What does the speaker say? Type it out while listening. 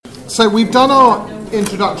So we've done our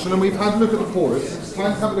introduction and we've had a look at the chorus. It's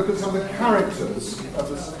time to have a look at some of the characters of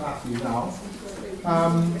the St. Matthew now.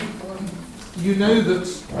 You know that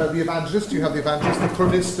the evangelist, you have the evangelist, the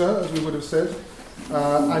chronicster, as we would have said,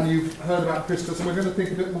 and you've heard about Christus, and we're going to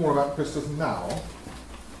think a bit more about Christus now.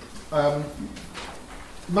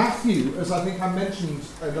 Matthew, as I think I mentioned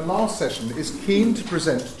in the last session, is keen to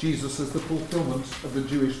present Jesus as the fulfillment of the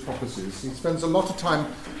Jewish prophecies. He spends a lot of time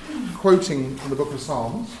quoting from the book of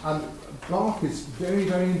Psalms, and Bach is very,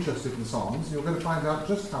 very interested in Psalms. You're going to find out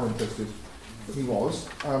just how interested he was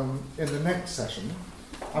in the next session.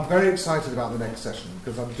 I'm very excited about the next session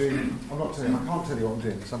because I can't tell you what I'm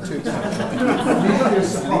doing because I'm too excited. It needs to be a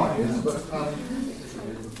surprise,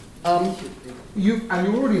 but you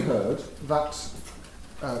already heard that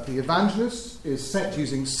the evangelist is set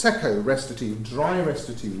using secco recitative, dry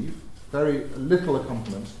recitative, very little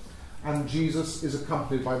accompaniment, and Jesus is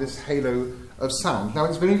accompanied by this halo of sound. Now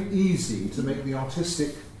it's very easy to make the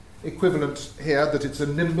artistic equivalent here that it's a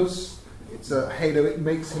nimbus, it's a halo, it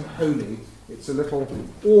makes him holy. It's a little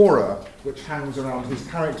aura which hangs around his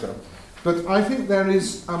character. But I think there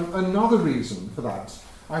is another reason for that.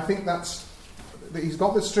 I think that he's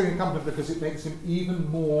got this string accompaniment because it makes him even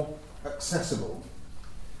more accessible.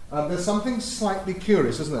 There's something slightly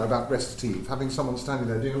curious, isn't there, about recitative, having someone standing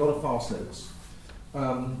there doing a lot of fast notes.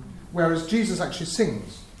 Whereas Jesus actually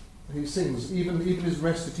sings. He sings. Even his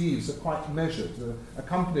recitatives are quite measured. The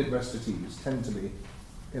accompanied recitatives tend to be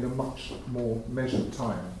in a much more measured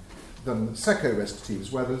time than secco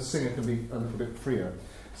recitatives, where the singer can be a little bit freer.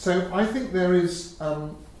 So I think there is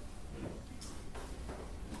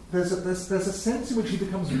there's a sense in which he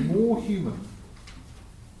becomes more human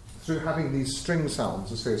through having these string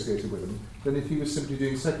sounds associated with him than if he was simply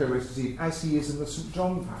doing secco recitative, as he is in the St.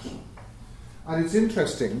 John Passion. And it's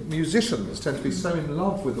interesting, musicians tend to be so in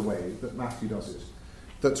love with the way that Matthew does it,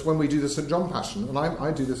 that when we do the St. John Passion, and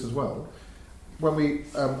I do this as well, when we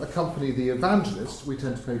accompany the evangelist, we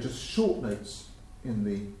tend to play just short notes in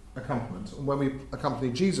the accompaniment. And when we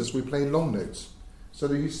accompany Jesus, we play long notes, so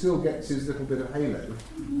that he still gets his little bit of halo,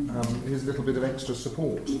 his little bit of extra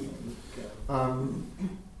support.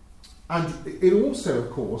 And it also,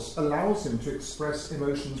 of course, allows him to express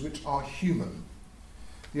emotions which are human.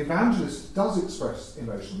 The evangelist does express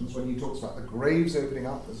emotions when he talks about the graves opening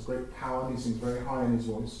up. There's great power, and he sings very high in his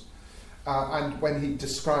voice. And when he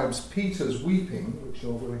describes Peter's weeping, which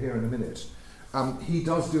we'll hear in a minute, he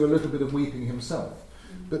does do a little bit of weeping himself.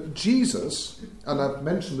 But Jesus, and I've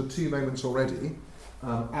mentioned the two moments already,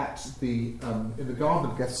 in the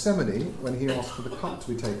Garden of Gethsemane, when he asks for the cup to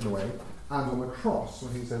be taken away, and on the cross,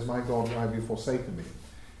 when he says, "My God, why have you forsaken me?"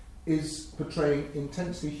 is portraying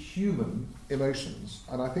intensely human emotions.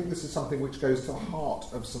 And I think this is something which goes to the heart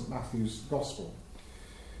of St. Matthew's Gospel.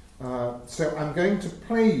 So I'm going to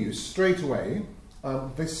play you straight away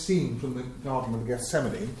this scene from the Garden of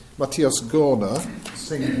Gethsemane. Matthias Gorner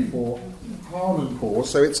singing for Harnoncourt.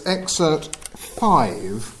 So it's excerpt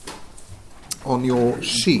 5 on your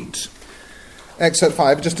sheet. Excerpt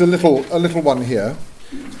 5, just a little one here.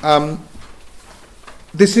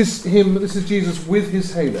 This is Jesus with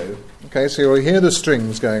his halo. Okay, so you'll hear the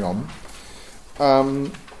strings going on.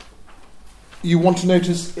 You want to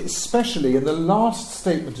notice, especially in the last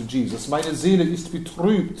statement of Jesus, "Meine Seele ist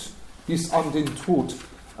betrübt bis an den Tod."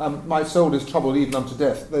 My soul is troubled even unto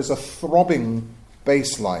death. There's a throbbing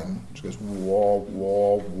bass line, which goes wah,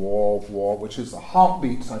 wah, wah, wah, which is the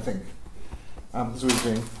heartbeat, I think. That's what he's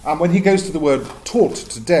doing. When he goes to the word taught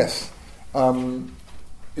to death,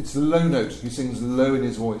 it's the low note. He sings low in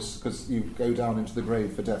his voice because you go down into the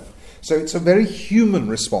grave for death. So it's a very human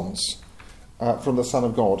response from the Son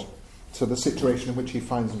of God to the situation in which he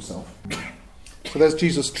finds himself. So there's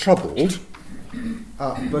Jesus troubled,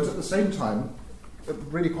 but at the same time,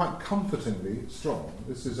 really quite comfortingly strong.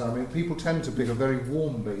 This is, people tend to pick a very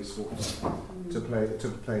warm bass voice to play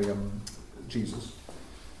Jesus.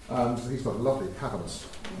 He's got a lovely cavernous.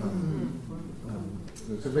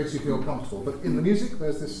 So it makes you feel comfortable. But in the music,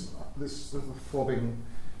 there's this throbbingness,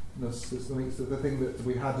 the thing that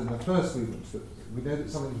we had in the first movement, that we know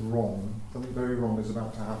that something's wrong, something very wrong is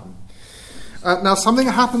about to happen. Now, something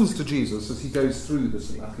happens to Jesus as he goes through the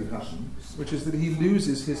St. Matthew Passion, which is that he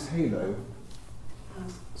loses his halo.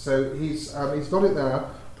 So he's got it there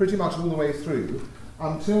pretty much all the way through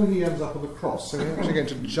until he ends up on the cross. So we're actually going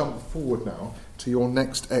to jump forward now to your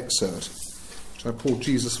next excerpt, which I've called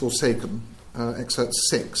Jesus Forsaken, excerpt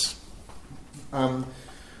 6.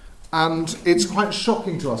 And it's quite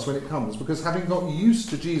shocking to us when it comes, because having got used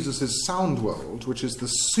to Jesus' sound world, which is the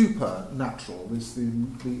supernatural, the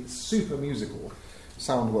super musical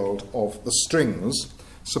sound world of the strings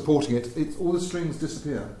supporting it, all the strings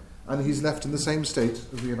disappear. and he's left in the same state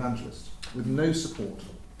as the evangelist, with no support,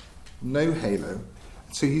 no halo.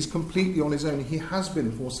 So he's completely on his own. He has been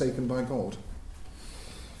forsaken by God.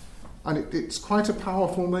 And it's quite a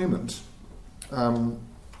powerful moment. But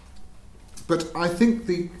I think,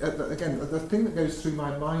 the thing that goes through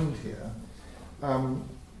my mind here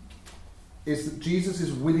is that Jesus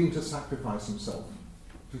is willing to sacrifice himself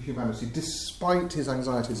for humanity, despite his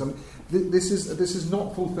anxieties. I mean, this is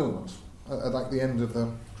not fulfillment, like the end of the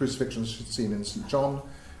crucifixion scene in St. John.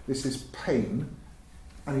 This is pain,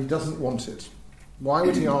 and he doesn't want it. Why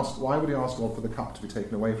would he ask God for the cup to be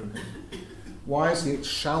taken away from him? Why is he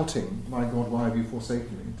shouting, "My God, why have you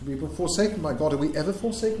forsaken me?" To be forsaken by God, are we ever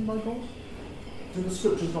forsaken by God? Do the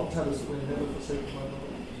scriptures not tell us that we're never forsaken by God?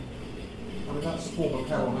 I mean, that's a form of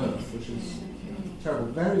hell on earth, which is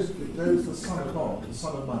terrible. There is the Son of God, the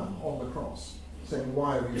Son of Man, on the cross, saying,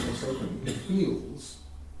 "Why have you forsaken me?" He feels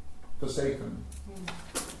forsaken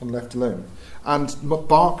and left alone. And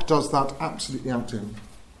Bach does that absolutely out to him.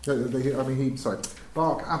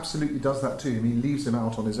 Bach absolutely does that to him. He leaves him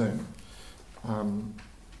out on his own.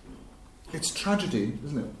 It's tragedy,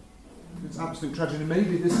 isn't it? It's absolute tragedy.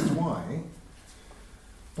 Maybe this is why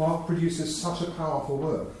Bach produces such a powerful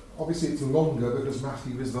work. Obviously it's longer because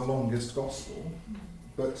Matthew is the longest gospel,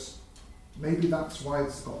 but maybe that's why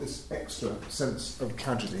it's got this extra sense of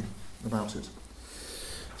tragedy about it.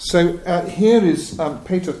 So here is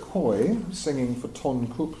Peter Coy singing for Ton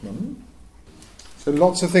Koopman. So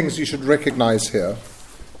lots of things you should recognise here.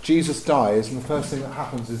 Jesus dies, and the first thing that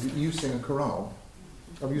happens is that you sing a chorale.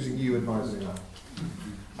 I'm using you advisedly now.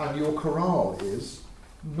 And your chorale is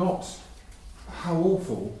not how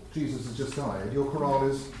awful Jesus has just died. Your chorale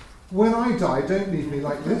is, when I die, don't leave me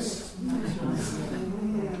like this.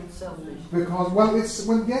 Selfish.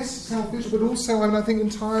 Because, yes, selfish, but also, I think,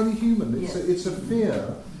 entirely human. It's a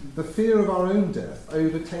fear. The fear of our own death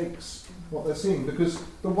overtakes what they're seeing. Because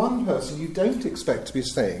the one person you don't expect to be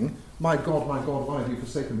saying, my God, why have you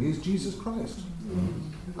forsaken me?" is Jesus Christ.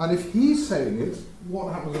 And if he's saying it,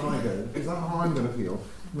 what happens when I go? Is that how I'm going to feel?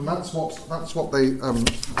 And that's what they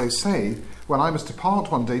say. When I must depart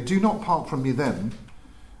one day, do not part from me then.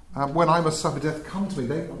 When I must suffer death, come to me.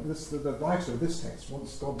 The writer of this text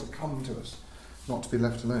wants God to come to us, not to be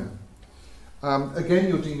left alone. Again,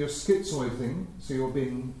 you're doing your schizoid thing, so you're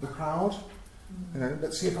being the crowd.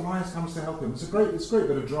 Let's see if Elias comes to help him. It's a great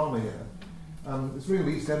bit of drama here. It's real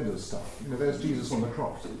EastEnders stuff. There's Jesus on the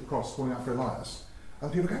cross calling out for Elias.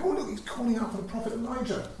 And people go, "Oh look, he's calling out for the prophet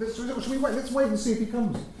Elijah. Let's wait and see if he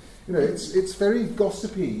comes." It's very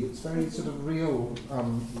gossipy. It's very sort of real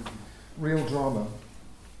drama.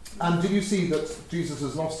 And did you see that Jesus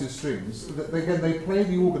has lost his strings? Again, they play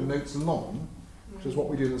the organ notes long, which is what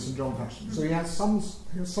we do in the St. John Passion. So he has some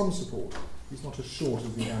support. He's not as short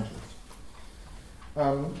as the evangelist.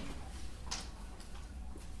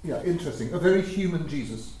 Interesting. A very human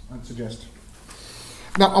Jesus, I'd suggest.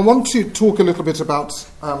 Now, I want to talk a little bit about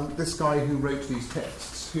this guy who wrote these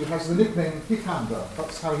texts, who has the nickname Picander.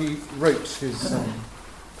 That's how he wrote his. Name.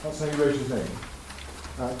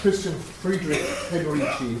 Christian Friedrich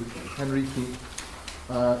Henrici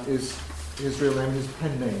is his real name. His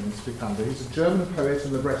pen name is Picander. He's a German poet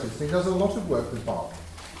and librettist. He does a lot of work with Bach.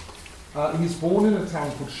 He's born in a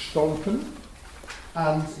town called Stolpen,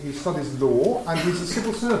 and he studies law, and he's a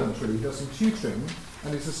civil servant, really. He does some tutoring,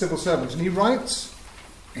 and he's a civil servant. And he writes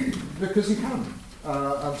because he can,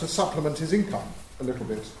 to supplement his income a little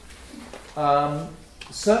bit.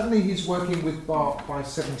 Certainly he's working with Bach by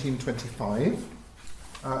 1725.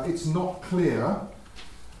 It's not clear,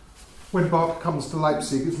 when Bach comes to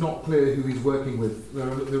Leipzig, it's not clear who he's working with. The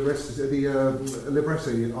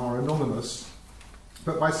libretti are anonymous.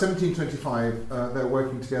 But by 1725, they're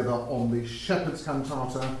working together on the Shepherd's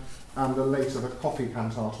Cantata and later the Coffee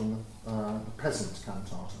Cantata and the Peasant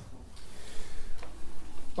Cantata.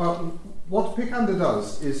 What Picander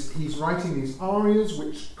does is he's writing these arias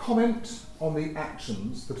which comment on the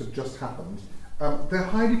actions that have just happened. They're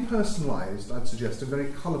highly personalised, I'd suggest, and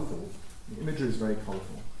very colourful. The imagery is very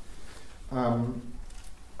colourful.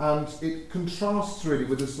 And it contrasts really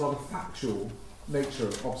with this rather factual nature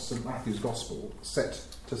of St. Matthew's Gospel, set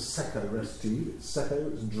to secco recitative. It's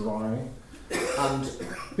secco, it's dry. And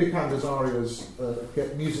Picander's arias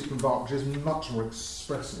get music from Bach which is much more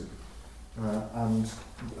expressive and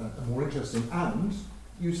more interesting, and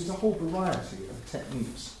uses a whole variety of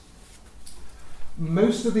techniques.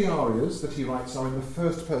 Most of the arias that he writes are in the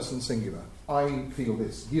first person singular. I feel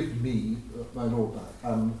this. Give me, my Lord,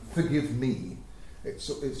 forgive me. It's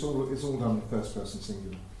all done in first person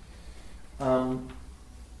singular.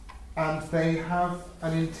 And they have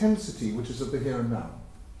an intensity which is of the here and now.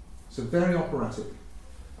 So very operatic,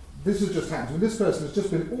 this has just happened to me. This person has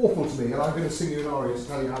just been awful to me, and I'm going to sing you an aria to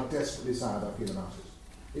tell you how desperately sad I feel about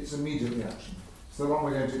it. It's immediate reaction. It's the one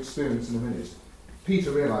we're going to experience in a minute.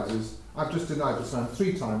 Peter realises, I've just denied this man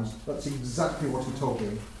 3 times. That's exactly what he told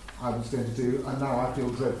me I was going to do, and now I feel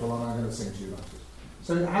dreadful, and I'm going to sing to you about it.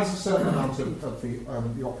 So it has a certain amount of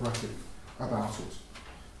the operatic about it.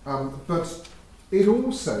 But it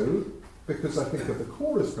also, because I think of the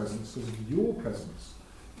chorus presence, because of your presence,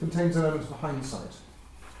 contains an element of hindsight,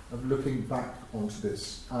 of looking back onto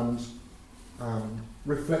this and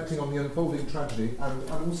reflecting on the unfolding tragedy and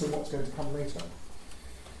also what's going to come later.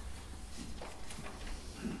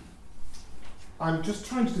 I'm just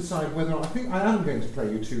trying to decide whether I think I am going to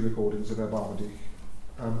play you 2 recordings of Erbarmedich.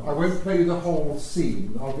 I won't play you the whole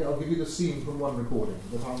scene. I'll give you the scene from one recording,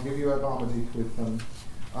 but I'll give you Erbarmedich with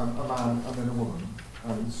a man and then a woman,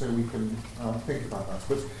 so we can think about that.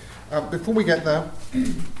 But before we get there,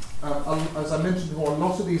 as I mentioned before, a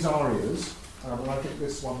lot of these arias, and I think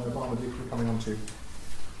this one, Erbarmedich, we're coming on to,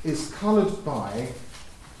 is coloured by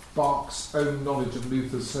Bach's own knowledge of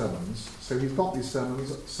Luther's sermons. So he's got these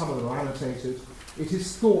sermons, some of them are annotated. It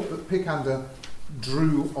is thought that Picander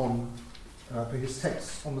drew on, for his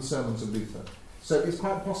texts, on the sermons of Luther. So it's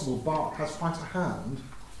quite possible Bach has quite a hand,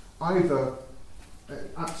 either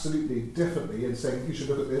absolutely, definitely, in saying you should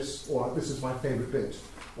look at this, or this is my favourite bit,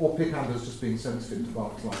 or Picander's just being sensitive to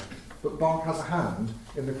Bach's life. But Bach has a hand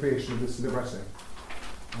in the creation of this libretto,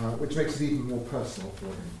 which makes it even more personal for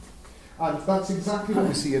him. And that's exactly what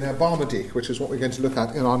we see in Erbarmedich, which is what we're going to look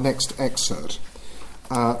at in our next excerpt,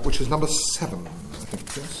 which is number 7, I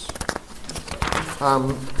think, yes.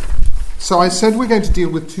 So I said we're going to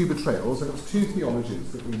deal with 2 betrayals, and it's 2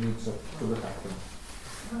 theologies that we need to look at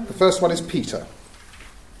them. The first one is Peter.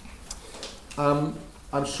 I'm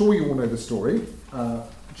sure you all know the story.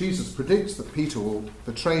 Jesus predicts that Peter will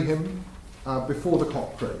betray him before the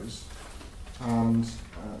cock crows. And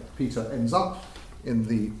Peter ends up in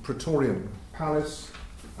the Praetorian Palace,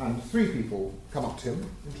 and 3 people come up to him.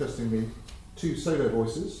 Interestingly, 2 solo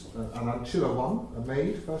voices, an Ancilla 1, a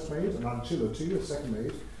maid, first maid, an Ancilla 2, a second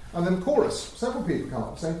maid, and then chorus. Several people come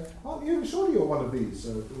up saying, "Aren't you surely you're one of these?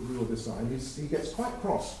 You're this guy." And he gets quite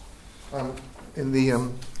cross.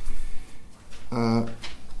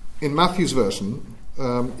 In Matthew's version,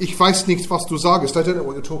 "Ich weiß nicht, was du sagst." I don't know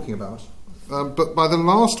what you're talking about. But by the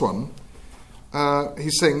last one,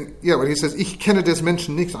 he's saying, he says, "Ich kenne des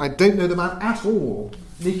Menschen nicht." I don't know the man at all.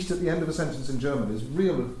 Nicht at the end of a sentence in German is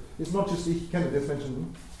real. It's not just "Ich kenne des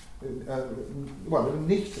Menschen."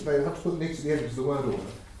 Nicht, they have to put nicht at the end of the word order,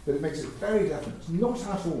 but it makes it very definite. Not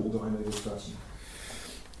at all do I know this person.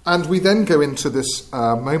 And we then go into this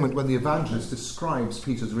moment when the evangelist describes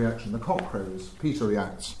Peter's reaction. The cock crows, Peter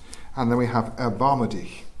reacts, and then we have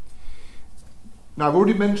Erbarmedich. Now, I've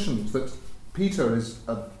already mentioned that Peter is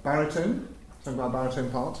a baritone, sung by a baritone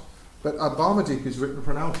part, but Erbarmedich is written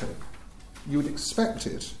for an alto. You would expect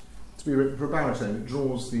it to be written for a baritone. It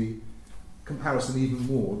draws the comparison even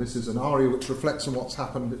more. This is an aria which reflects on what's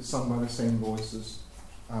happened. It's sung by the same voice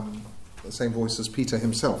as Peter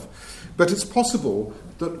himself. But it's possible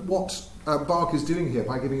that what Bach is doing here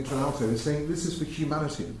by giving it to an alto is saying this is for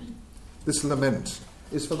humanity. This lament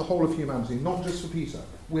is for the whole of humanity, not just for Peter.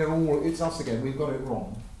 It's us again, we've got it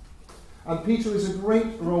wrong. And Peter is a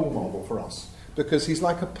great role model for us because he's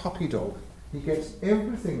like a puppy dog. He gets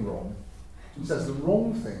everything wrong. He says the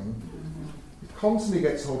wrong thing. He constantly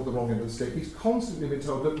gets hold of the wrong end of the stick. He's constantly been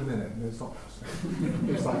told, "Look a minute, no, it's not that.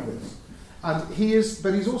 It's like this." And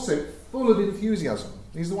he's also full of enthusiasm.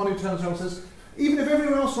 He's the one who turns around and says, "Even if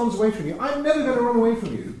everyone else runs away from you, I'm never going to run away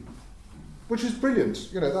from you." Which is brilliant.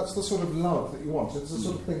 That's the sort of love that you want. It's the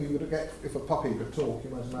sort of thing you would get if a puppy could talk, you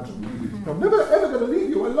might imagine. "I'm never ever going to leave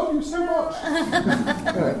you, I love you so much."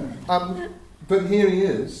 But here he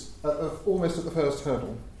is, almost at the first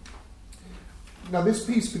hurdle. Now this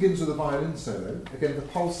piece begins with a violin solo. Again, the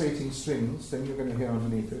pulsating strings thing you're going to hear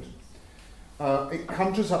underneath it. It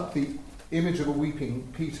conjures up the image of a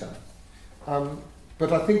weeping Peter.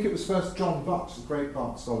 But I think it was first John Butt, a great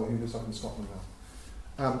Bach scholar who lives up in Scotland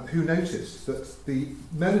now, who noticed that the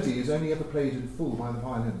melody is only ever played in full by the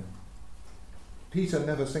violin. Peter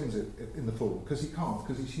never sings it in the full, because he can't,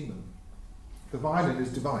 because he's human. The violin is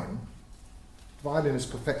divine. The violin is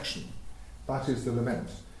perfection. That is the lament.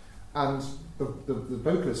 And the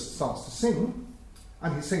vocalist starts to sing,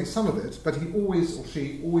 and he sings some of it, but he always, or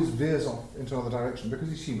she, always veers off into another direction, because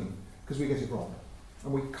he's human, because we get it wrong.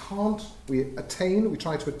 And we try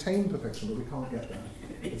to attain perfection, but we can't get there.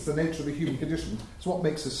 It's the nature of the human condition. It's what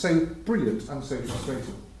makes us so brilliant and so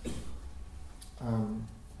frustrating.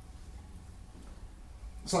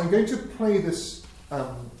 So I'm going to play this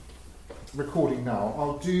recording now.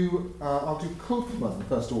 I'll do Kulpman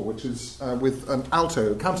first of all, which is with an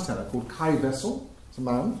alto countertenor called Kai Wessel. It's a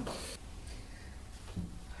man.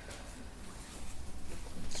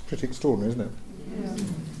 It's pretty extraordinary, isn't it? Yeah.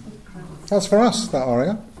 That's for us, that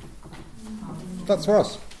aria. That's for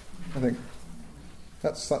us, I think.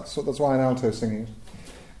 That's why an alto is singing it.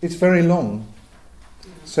 It's very long,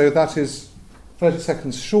 so that is 30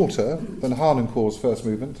 seconds shorter than Harnoncourt's first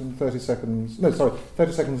movement, and 30 seconds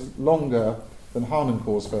longer than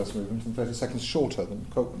Harnoncourt's first movement, and 30 seconds shorter than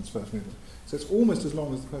Kulpman's first movement. So it's almost as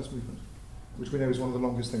long as the first movement, which we know is one of the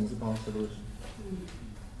longest things that Bach's ever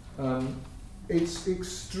written. It's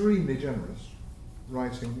extremely generous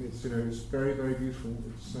writing. It's very, very beautiful.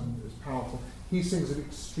 It's powerful. He sings it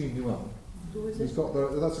extremely well. Who is He's it? got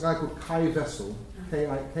that's a guy called Kai Wessel,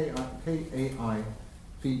 Kaivessel,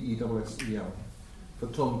 for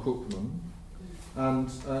Tom Kulpman, and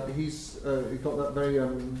he's got that very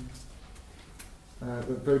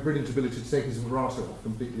brilliant ability to take his vibrato off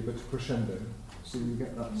completely, but to crescendo, so you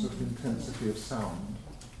get that sort of intensity of sound,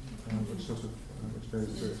 which goes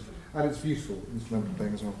through it. And it's beautiful instrumental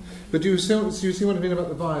playing as well. But do you see what I mean about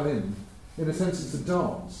the violin? In a sense, it's a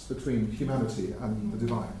dance between humanity and the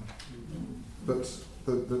divine. But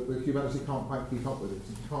the humanity can't quite keep up with it.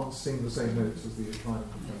 You can't sing the same notes as the divine.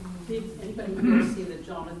 Did anybody here see the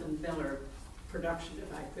Jonathan Miller production,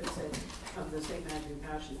 if I could say, of the St. Matthew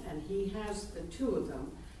Passion? And he has the two of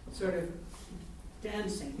them sort of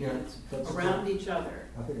dancing around each other.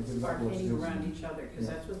 I think it's exactly what it is. Around each other, because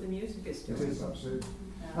that's what the music is doing. It is, absolutely.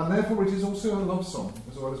 Yeah. And therefore it is also a love song,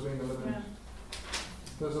 as well as being a lament. Yeah.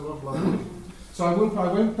 There's a lot of love. So I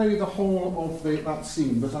won't play the whole of that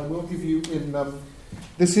scene, but I will give you in...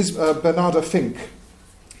 this is Bernarda Fink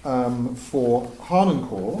for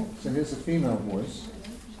Harnoncourt. So here's a female voice.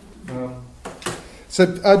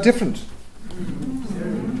 Different.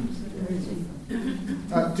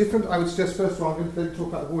 Different, I would suggest, first of all, I'm going to talk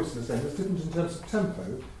about the voice in a second. It's different in terms of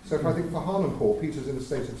tempo. So if I think for Harnoncourt, Peter's in a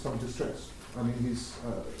state of some distress. I mean, he's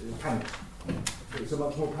panicked. It's a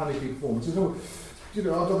much more panicky performance. It's all, I've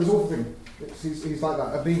done this awful thing. He's like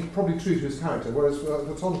that, being probably true to his character. Whereas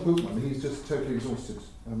for Tom Kulpman, he's just totally exhausted.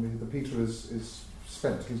 I mean, the Peter is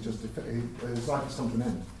spent. His life has come to an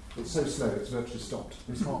end. It's so slow, it's virtually stopped.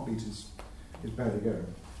 His heartbeat is barely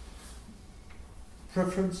going.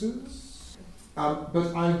 Preferences?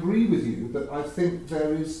 But I agree with you that I think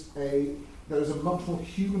there is a much more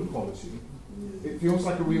human quality. It feels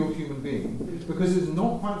like a real human being because it's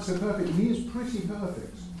not quite so perfect. He is pretty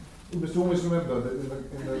perfect. You must always remember that in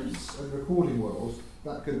the recording world,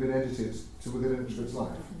 that could have been edited to within an inch of its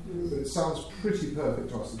life. But it sounds pretty perfect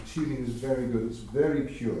to us. The tuning is very good. It's very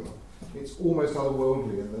pure. It's almost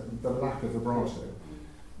otherworldly in the lack of vibrato.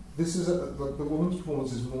 This is the woman's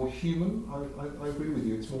performance is more human. I agree with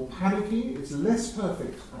you. It's more panicky. It's less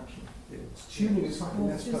perfect, actually. Its tuning is slightly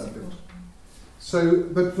less perfect. So,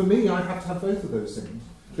 but for me, I have to have both of those things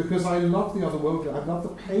because I love the otherworldly. I love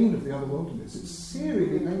the pain of the otherworldliness. It's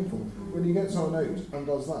seriously painful when he gets on a note and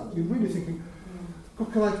does that. You're really thinking,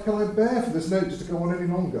 God, can I bear for this note just to go on any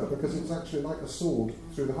longer? Because it's actually like a sword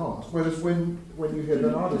through the heart. Whereas when you hear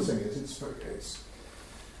Bernarda sing it,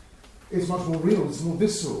 it's much more real. It's more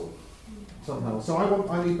visceral somehow. So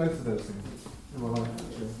I need both of those things in my life.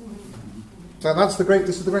 Actually. So this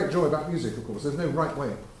is the great joy about music. Of course, there's no right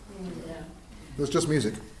way. There's just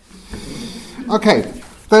music. Okay,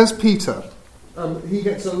 there's Peter. He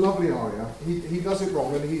gets a lovely aria. He does it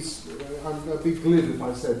wrong, and I'm going to be glib if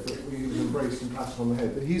I said that he was embraced and patted on the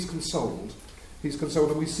head, but he's consoled. He's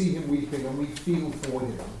consoled, and we see him weeping, and we feel for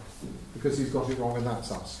him because he's got it wrong, and that's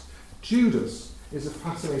us. Judas is a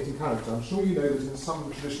fascinating character. I'm sure you know that in some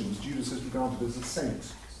traditions, Judas is regarded as a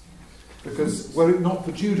saint because were it not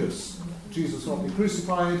for Judas, Jesus would not be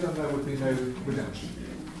crucified, and there would be no redemption.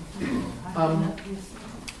 How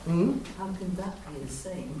can that be a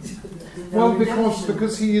saint? Well,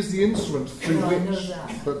 because he is the instrument through which. I know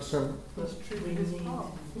that. But we need to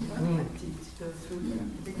go through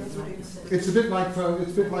that. it's a bit like for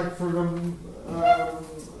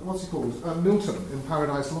what's he called? Milton in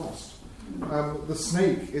Paradise Lost. The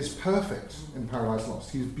snake is perfect in Paradise Lost.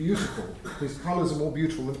 He's beautiful. His colours are more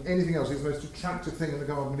beautiful than anything else. He's the most attractive thing in the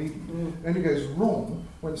Garden of Eden. And he goes wrong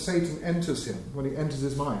when Satan enters him, when he enters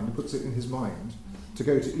his mind and puts it in his mind to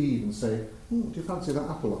go to Eve and say, do you fancy that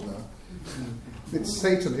apple up there? It's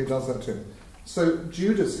Satan who does that to him. So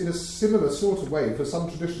Judas, in a similar sort of way, for some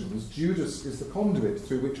traditions, Judas is the conduit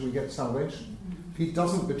through which we get salvation. If he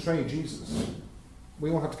doesn't betray Jesus,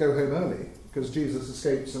 we all have to go home early, because Jesus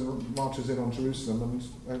escapes and marches in on Jerusalem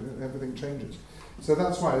and everything changes. So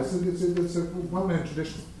that's why it's a well-known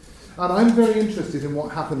tradition. And I'm very interested in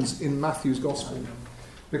what happens in Matthew's Gospel,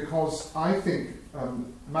 because I think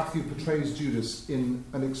Matthew portrays Judas in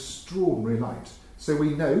an extraordinary light. So we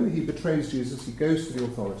know he betrays Jesus, he goes to the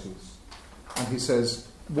authorities, and he says,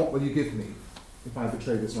 "What will you give me if I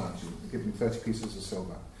betray this man to you? Give me 30 pieces of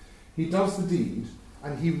silver." He does the deed,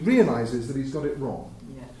 and he realises that he's got it wrong.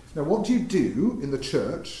 Yeah. Now, what do you do in the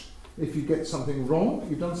church if you get something wrong?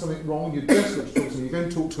 You've done something wrong, you're desperate to talk to them, you go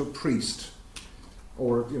and talk to a priest,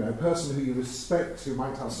 or a person who you respect, who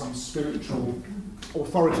might have some spiritual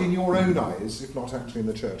authority in your own eyes, if not actually in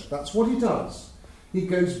the church. That's what he does. He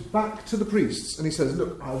goes back to the priests and he says,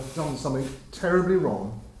 "Look, I've done something terribly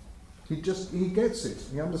wrong." He gets it,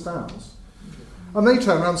 he understands. And they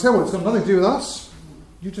turn around and say, "Well, it's got nothing to do with us.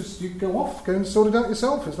 You go off, go and sort it out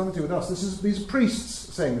yourself. It's nothing to do with us." These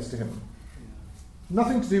priests saying this to him.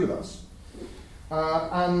 Nothing to do with us.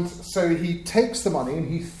 And so he takes the money and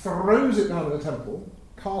he throws it down in the temple,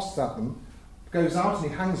 casts at them, goes out and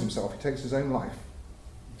he hangs himself. He takes his own life.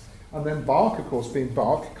 And then Bach, of course, being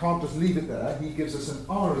Bach, can't just leave it there. He gives us an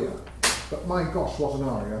aria. But my gosh, what an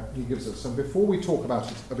aria he gives us. And before we talk about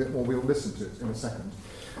it a bit more, we'll listen to it in a second.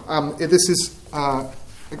 This is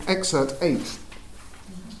excerpt 8.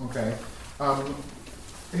 Okay.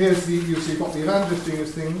 You've got the evangelist doing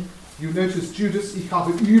his thing. You notice Judas, ich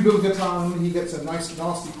habe übel getan. He gets a nice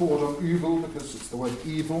nasty chord on übel because it's the word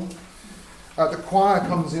evil. The choir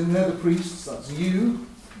comes in there, the priests, that's you.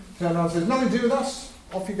 Turn around and says, "Nothing to do with us.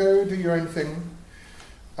 Off you go, do your own thing."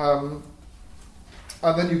 And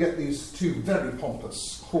then you get these two very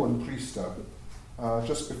pompous Hohen Priester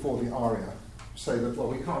just before the aria say that, "Well,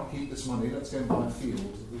 we can't keep this money, let's go and buy a field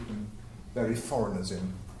that we can bury foreigners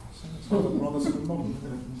in." It's rather sort of modern.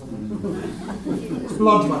 It's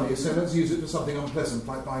blood money, so let's use it for something unpleasant,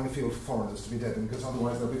 like buying a field for foreigners to be dead in, because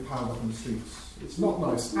otherwise they'll be piled up in the streets. It's not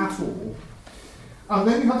nice at all. And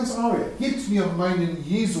then you have this aria, "Gebt mir meinen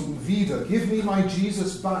Jesum wieder," give me my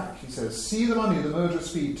Jesus back, he says. "See the money, the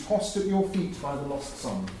murderous fee, tossed at your feet by the lost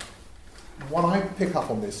son." What I pick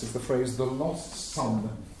up on this is the phrase, the lost son.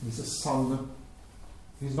 He's a son.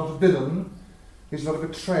 He's not a villain. He's not a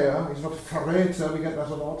betrayer. He's not a verräter. We get that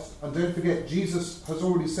a lot. And don't forget, Jesus has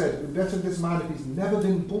already said, it would be better this man if he's never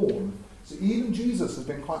been born. So even Jesus has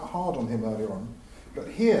been quite hard on him earlier on. But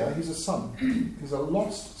here, he's a son. He's a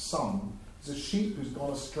lost son. He's a sheep who's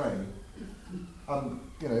gone astray. And,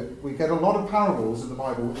 we get a lot of parables in the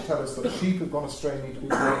Bible which tell us that sheep who've gone astray need to be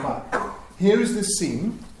brought back. Here is this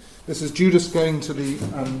scene. This is Judas going to the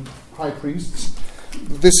high priests.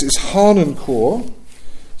 This is Hahnenchor.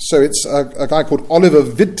 So it's a guy called Oliver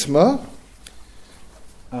Widmer.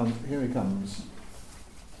 And here he comes.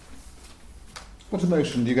 What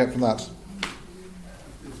emotion do you get from that?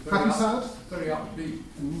 Happy, sad? Very upbeat,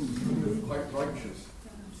 quite righteous.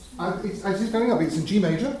 As he's going up, it's in G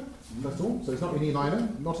major, that's all. So it's not in E minor,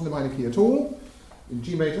 not in the minor key at all. In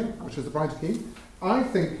G major, which is the brighter key. I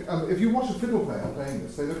think, if you watch a fiddle player playing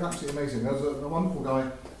this, they look absolutely amazing. There's a wonderful guy,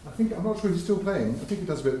 I'm not sure he's still playing, I think he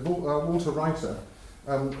does a bit, Walter Reiter,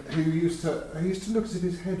 who used to look as if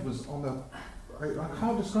his head was on a, I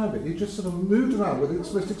can't describe it, he just sort of moved around with it.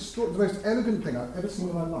 It's the most elegant thing I've ever seen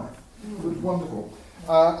in my life. It was wonderful.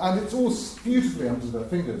 And it's all beautifully under the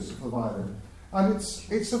fingers of the violin. And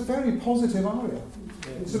it's a very positive aria.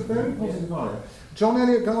 It's a very positive aria. John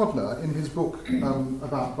Eliot Gardner, in his book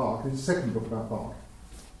about Bach, in his second book about Bach,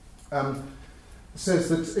 says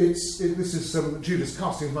that this is Judas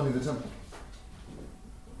casting his money in the temple.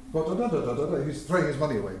 He's throwing his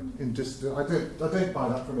money away. I don't buy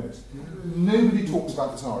that for a minute. Nobody talks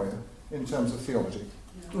about this aria in terms of theology.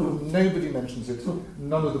 Nobody mentions it.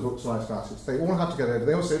 None of the books write about it. They all have to get over.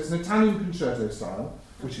 They all say it's an Italian concerto style,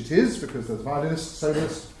 which it is, because there's violinist,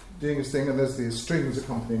 soloist doing his thing, and there's the strings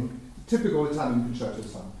accompanying. Typical Italian concerto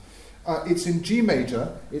style. It's in G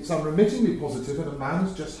major. It's unremittingly positive, and a man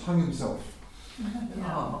has just hung himself.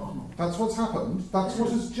 That's what's happened. That's what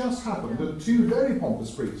has just happened. And two very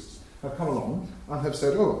pompous priests have come along and have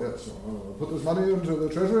said, "Oh, yes, put this money into the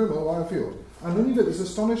treasury and buy a field." And then you get this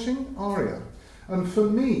astonishing aria. And for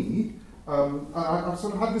me, I've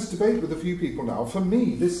sort of had this debate with a few people now. For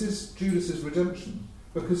me, this is Judas's redemption,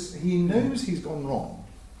 because he knows he's gone wrong.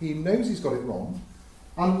 He knows he's got it wrong.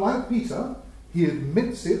 Unlike Peter, he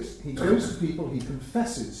admits it. He goes to people. He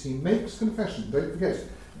confesses. He makes confession. Don't forget,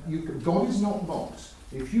 God is not mocked.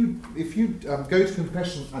 If you go to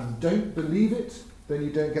confession and don't believe it, then you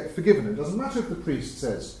don't get forgiven. It doesn't matter if the priest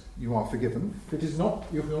says you are forgiven. If you're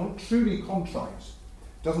not truly contrite,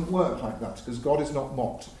 it doesn't work like that, because God is not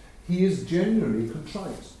mocked. He is genuinely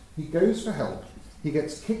contrite. He goes for help. He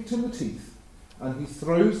gets kicked in the teeth, and he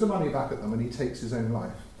throws the money back at them, and he takes his own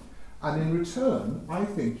life. And in return, I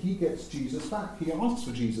think he gets Jesus back. He asks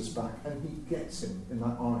for Jesus back, and he gets him in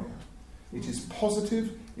that aria. It is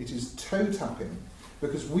positive, it is toe-tapping,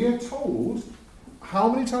 because we are told, how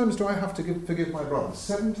many times do I have to forgive my brother?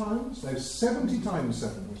 7 times? No, 70 times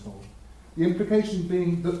 7, we're told. The implication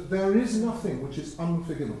being that there is nothing which is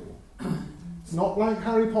unforgivable. It's not like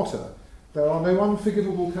Harry Potter. There are no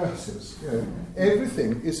unforgivable curses. You know,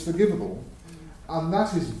 everything is forgivable. And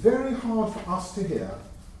that is very hard for us to hear.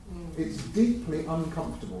 It's deeply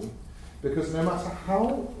uncomfortable, because no matter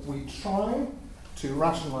how we try to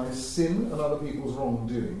rationalise sin and other people's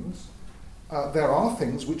wrongdoings, there are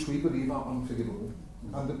things which we believe are unforgivable.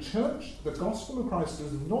 And the church, the gospel of Christ,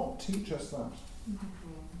 does not teach us that.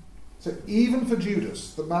 So even for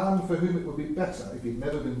Judas, the man for whom it would be better if he'd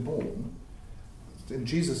never been born, in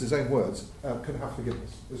Jesus' own words, can have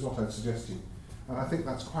forgiveness, is what I'd suggest to you. And I think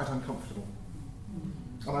that's quite uncomfortable.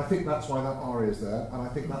 And I think that's why that aria is there, and I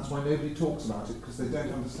think that's why nobody talks about it, because they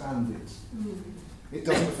don't understand it. It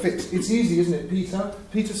doesn't fit. It's easy, isn't it?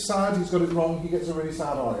 Peter's sad, he's got it wrong, he gets a really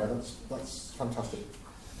sad aria. That's fantastic.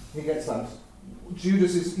 He gets that.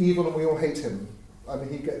 Judas is evil and we all hate him, and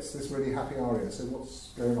he gets this really happy aria. So what's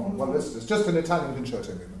going on? Well, it's just an Italian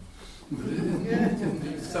concerto movement.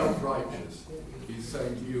 He's self-righteous. He's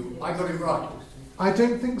saying to you, I got it right. I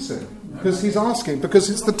don't think so, because he's asking, because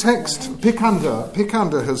it's the text.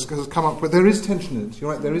 Picander has come up with, there is tension in it.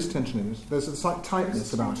 You're right, there is tension in it. There's a slight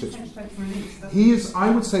tightness about it. I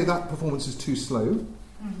would say that performance is too slow,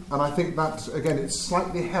 and I think that, again, it's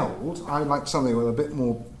slightly held. I like something with a bit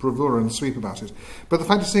more bravura and sweep about it. But the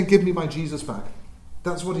fact of saying, give me my Jesus back,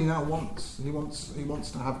 that's what he now wants. He wants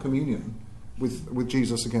to have communion with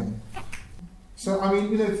Jesus again. So, I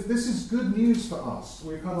mean, this is good news for us.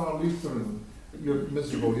 We've had our Lutheran, you're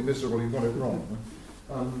miserable, you've got it wrong.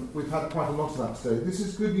 We've had quite a lot of that today. This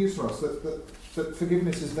is good news for us, that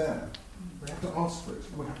forgiveness is there. We have to ask for it,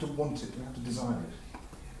 and we have to want it, we have to desire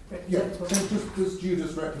it. Yeah, so does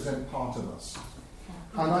Judas represent part of us?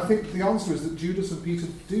 And I think the answer is that Judas and Peter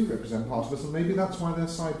do represent part of us, and maybe that's why they're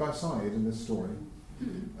side by side in this story.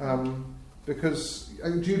 Because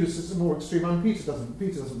Judas is more extreme. I mean, Peter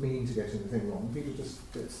doesn't mean to get anything wrong. Peter just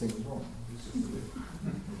gets things wrong.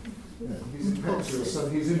 He's impetuous,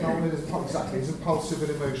 and he's impulsive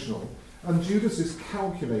and emotional. And Judas is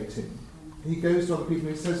calculating. He goes to other people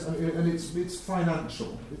and he says, and it's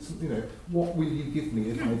financial. It's, what will you give me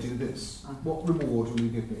if I do this? What reward will you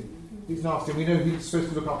give me? He's nasty. We know he's supposed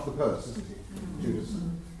to look after the purse, isn't he? Judas.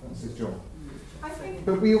 That's his job. I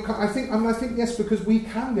think yes, because we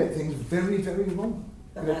can get things very, very wrong.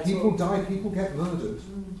 People die, people get murdered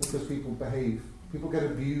because people behave. People get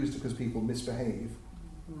abused because people misbehave.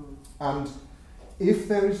 And if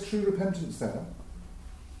there is true repentance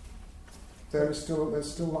there's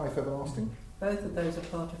still life everlasting. Both of those are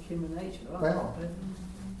part of human nature, aren't they?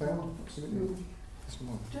 They are, absolutely.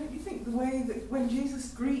 Don't you think the way that when Jesus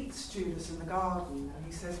greets Judas in the garden and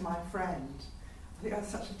he says, my friend, I think that's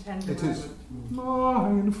such a tender moment. It is.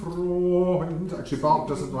 Mein Freund. Actually, Bach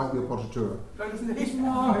doesn't like the appoggiatura. It's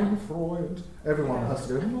mein Freund. Everyone has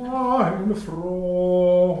to go, mein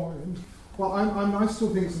Freund. Well, I still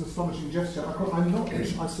think it's an astonishing gesture.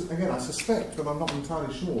 I suspect, but I'm not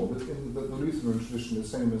entirely sure, that the Lutheran tradition is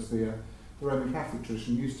the same as the Roman Catholic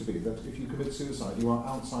tradition used to be, that if you commit suicide, you are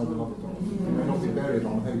outside the love of God. You may not be buried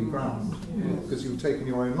on holy ground, because you've taken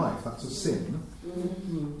your own life. That's a sin.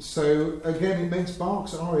 So, again, it makes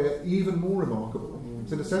Bach's aria even more remarkable.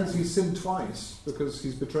 So in a sense, he's sinned twice, because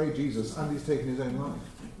he's betrayed Jesus and he's taken his own life.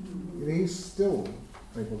 He's still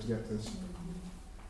able to get this.